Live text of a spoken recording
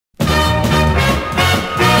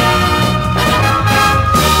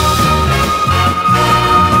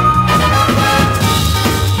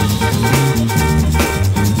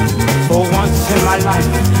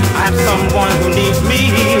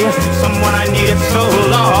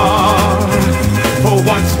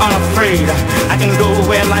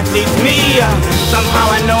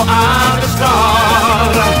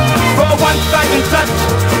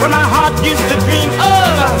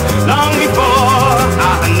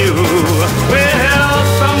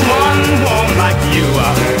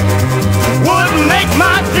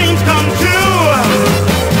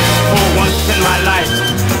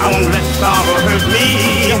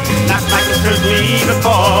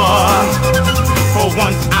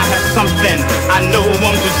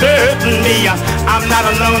deserting me. I'm not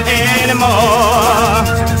alone anymore.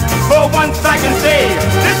 For once I can say,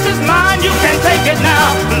 this is mine, you can take it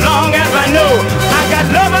now. Long as I know I got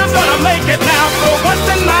love, I'm gonna make it now. For once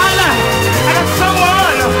in my life, I got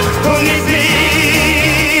someone who needs me.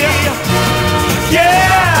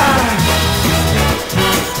 Yeah.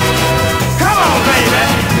 Come on, baby.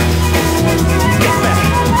 Get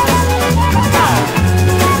back.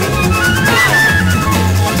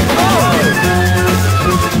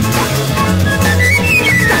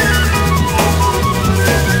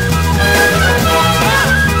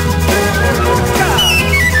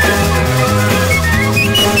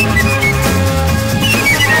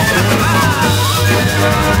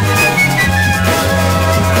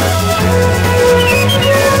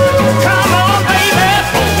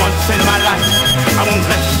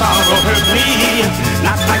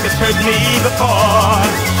 Not like it's hurt me before.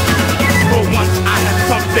 For once I have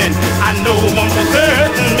something I know won't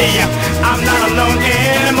desert me. I'm not alone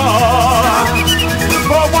anymore.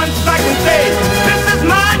 For once I can say, this is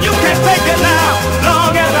mine, you can take it now.